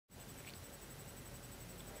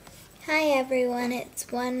Hi everyone,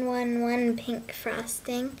 it's 111 Pink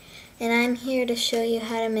Frosting, and I'm here to show you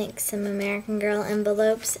how to make some American Girl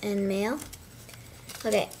envelopes and mail.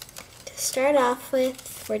 Okay, to start off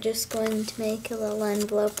with, we're just going to make a little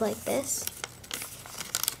envelope like this,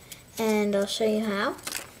 and I'll show you how.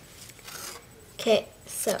 Okay,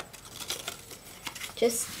 so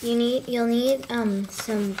you'll need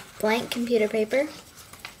some blank computer paper,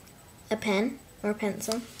 a pen or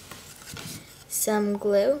pencil, some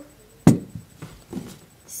glue,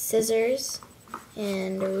 scissors,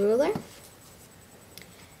 and a ruler,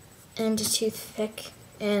 and a toothpick,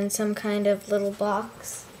 and some kind of little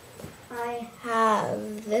box. I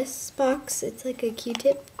have this box, it's like a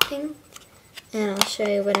Q-tip thing, and I'll show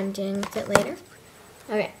you what I'm doing with it later.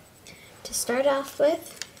 Okay, to start off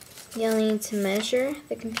with, you'll need to measure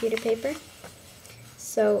the computer paper.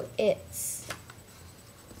 So it's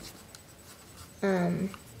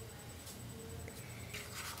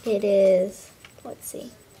it is, let's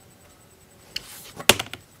see,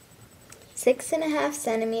 6.5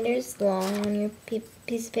 centimeters long. On your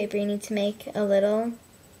piece of paper you need to make a little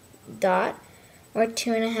dot, or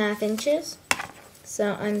 2.5 inches.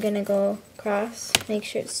 So I'm going to go across, make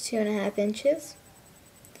sure it's 2.5 inches.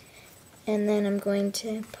 And then I'm going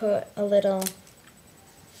to put a little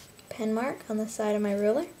pen mark on the side of my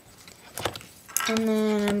ruler. And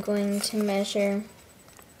then I'm going to measure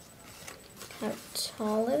how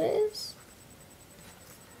tall it is.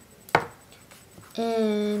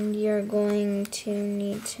 And you're going to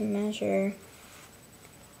need to measure,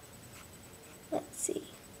 let's see,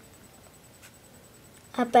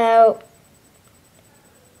 about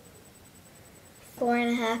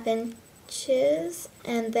 4.5 inches,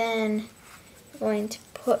 and then you're going to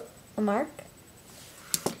put a mark,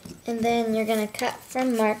 and then you're going to cut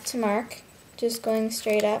from mark to mark, just going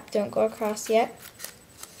straight up, don't go across yet.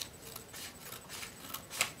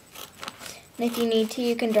 And if you need to,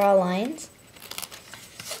 you can draw lines.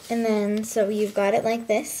 And then, so you've got it like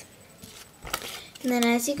this. And then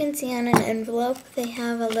as you can see on an envelope, they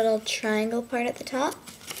have a little triangle part at the top.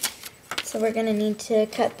 So we're going to need to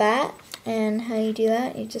cut that. And how you do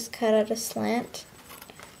that, you just cut out a slant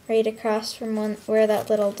right across from where that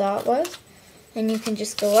little dot was. And you can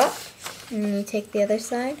just go up, and then you take the other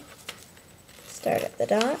side, start at the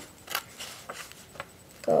dot,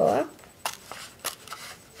 go up,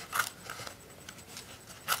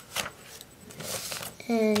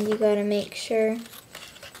 and you got to make sure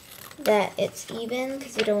that it's even,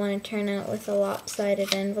 because you don't want to turn out with a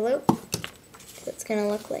lopsided envelope. So it's going to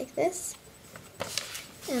look like this.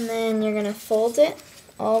 And then you're going to fold it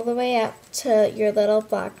all the way up to your little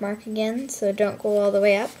black mark again, so don't go all the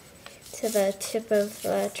way up to the tip of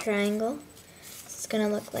the triangle. It's going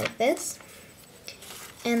to look like this.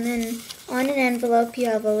 And then on an envelope you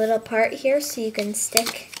have a little part here so you can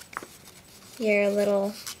stick your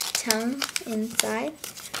little tongue inside.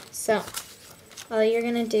 So all you're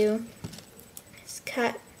going to do is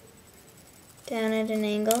cut down at an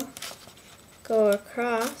angle, go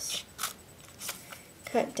across,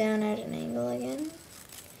 cut down at an angle again,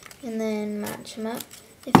 and then match them up.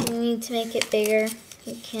 If you need to make it bigger,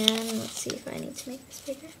 you can. Let's see if I need to make this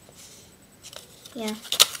bigger. Yeah.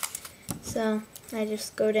 So I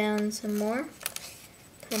just go down some more,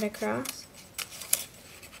 cut across,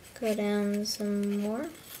 go down some more,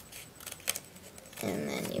 and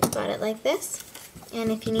then you've got it like this.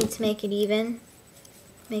 And if you need to make it even,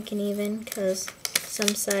 make it even, because some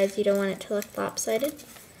sides you don't want it to look lopsided.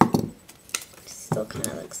 Still kind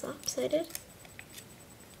of looks lopsided.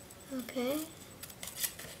 Okay.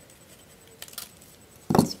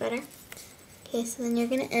 That's better. Okay, so then you're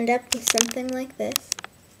going to end up with something like this.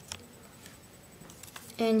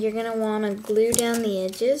 And you're going to want to glue down the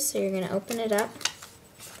edges, so you're going to open it up.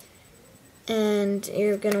 And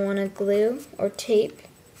you're going to want to glue or tape.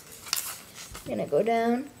 You're going to go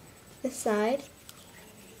down the side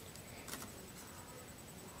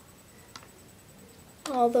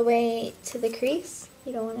all the way to the crease.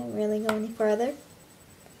 You don't want to really go any farther.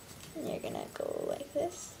 And you're going to go like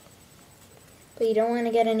this. But you don't want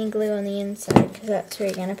to get any glue on the inside, because that's where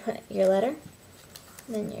you're going to put your letter.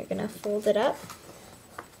 And then you're going to fold it up,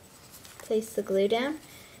 place the glue down,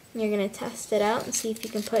 and you're going to test it out and see if you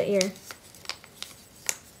can put your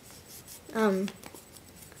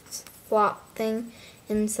flop thing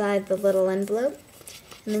inside the little envelope.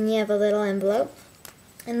 And then you have a little envelope.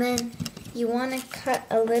 And then you want to cut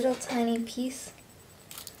a little tiny piece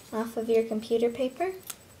off of your computer paper,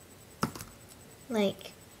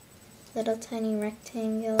 like little tiny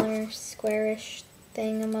rectangular squarish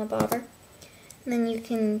thingamabobber. And then you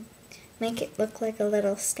can make it look like a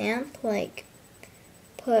little stamp, like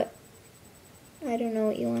put I don't know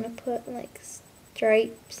what you want to put, like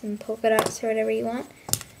stripes and polka dots or whatever you want.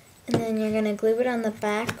 And then you're going to glue it on the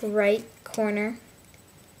back right corner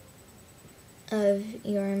of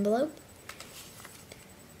your envelope,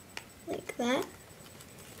 like that.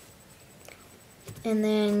 And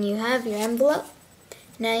then you have your envelope.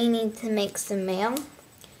 Now you need to make some mail.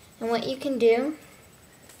 And what you can do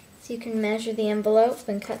is you can measure the envelope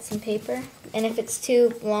and cut some paper. And if it's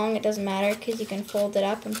too long, it doesn't matter because you can fold it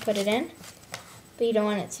up and put it in. But you don't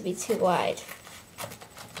want it to be too wide.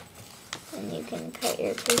 And you can cut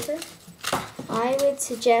your paper. I would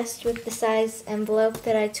suggest with the size envelope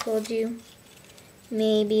that I told you,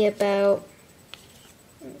 maybe about,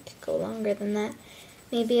 it could go longer than that,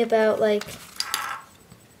 maybe about like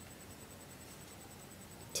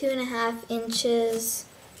 2.5 inches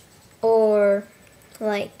or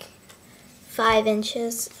like 5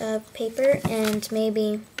 inches of paper, and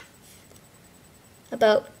maybe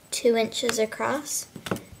about 2 inches across,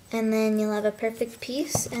 and then you'll have a perfect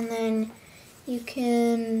piece. And then you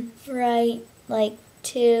can write like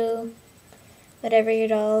to whatever your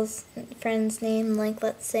doll's friend's name, like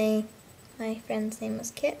let's say my friend's name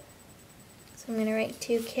was Kit, so I'm going to write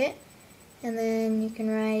to Kit, and then you can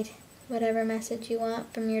write whatever message you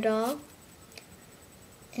want from your doll,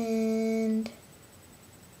 and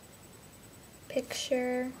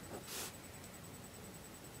picture,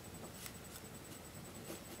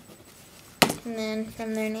 and then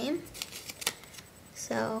from their name.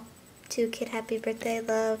 So, to Kit, happy birthday,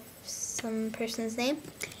 love some person's name.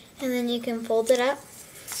 And then you can fold it up,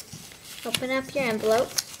 open up your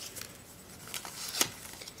envelope,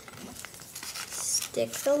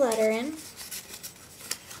 stick the letter in,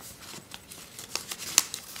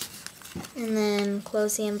 and then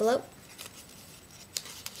close the envelope.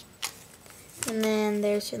 And then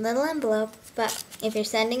there's your little envelope, but if you're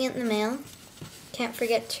sending it in the mail, can't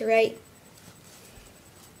forget to write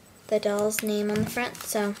the doll's name on the front,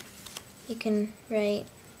 so you can write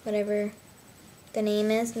whatever the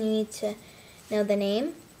name is, and you need to know the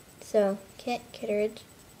name. So Kit, Kitteridge.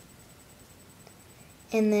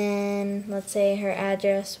 And then let's say her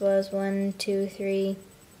address was 123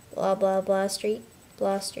 blah blah blah street,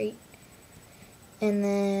 blah street. And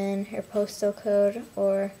then her postal code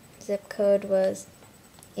or zip code was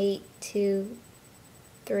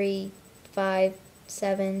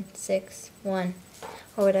 8235761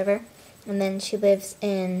 or whatever. And then she lives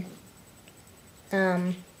in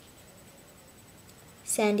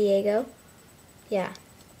San Diego, yeah,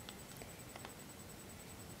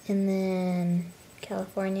 and then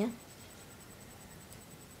California,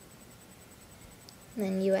 and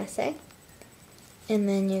then USA, and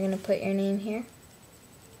then you're going to put your name here,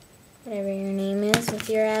 whatever your name is, with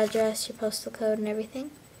your address, your postal code, and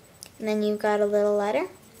everything. And then you've got a little letter.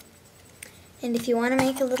 And if you want to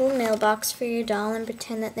make a little mailbox for your doll and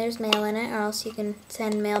pretend that there's mail in it, or else you can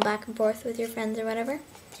send mail back and forth with your friends or whatever,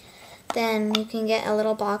 then you can get a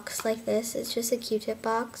little box like this. It's just a Q-tip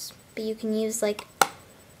box, but you can use like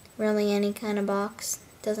really any kind of box.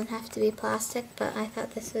 It doesn't have to be plastic, but I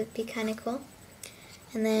thought this would be kind of cool.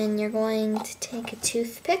 And then you're going to take a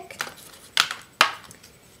toothpick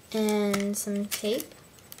and some tape,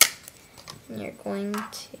 and you're going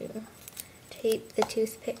to tape the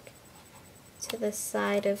toothpick to the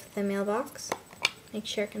side of the mailbox. Make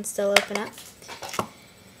sure it can still open up.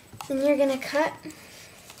 Then you're going to cut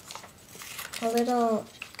a little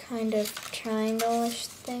kind of triangle-ish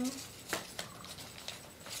thing,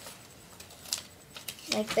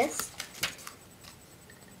 like this.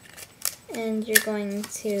 And you're going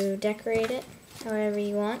to decorate it however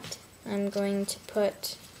you want. I'm going to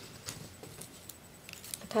put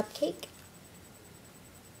a cupcake.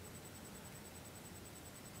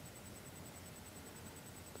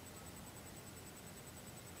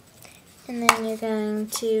 And then you're going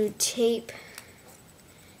to tape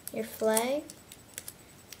your flag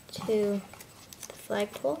to the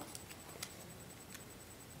flagpole,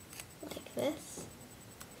 like this.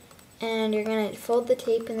 And you're going to fold the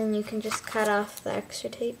tape, and then you can just cut off the extra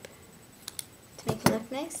tape to make it look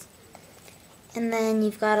nice. And then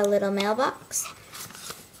you've got a little mailbox.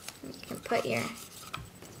 You can put your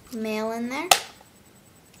mail in there,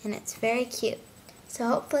 and it's very cute. So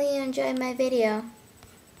hopefully you enjoyed my video.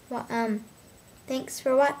 Well, thanks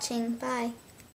for watching. Bye.